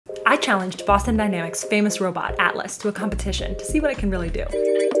I challenged Boston Dynamics' famous robot, Atlas, to a competition to see what it can really do.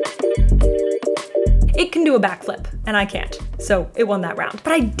 It can do a backflip, and I can't, so it won that round.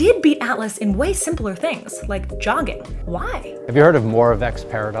 But I did beat Atlas in way simpler things, like jogging. Why? Have you heard of Moravec's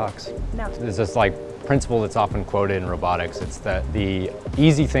paradox? No. There's this principle that's often quoted in robotics. It's that the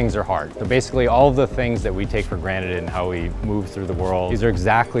easy things are hard. So basically all of the things that we take for granted in how we move through the world, these are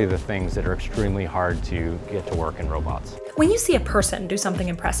exactly the things that are extremely hard to get to work in robots. When you see a person do something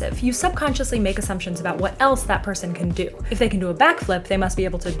impressive, you subconsciously make assumptions about what else that person can do. If they can do a backflip, they must be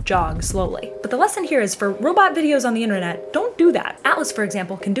able to jog slowly. But the lesson here is for robot videos on the internet, don't do that. Atlas, for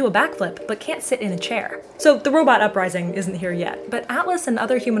example, can do a backflip, but can't sit in a chair. So the robot uprising isn't here yet, but Atlas and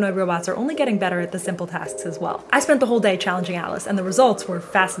other humanoid robots are only getting better at the simple tasks as well. I spent the whole day challenging Atlas, and the results were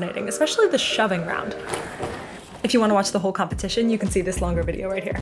fascinating, especially the shoving round. If you want to watch the whole competition, you can see this longer video right here.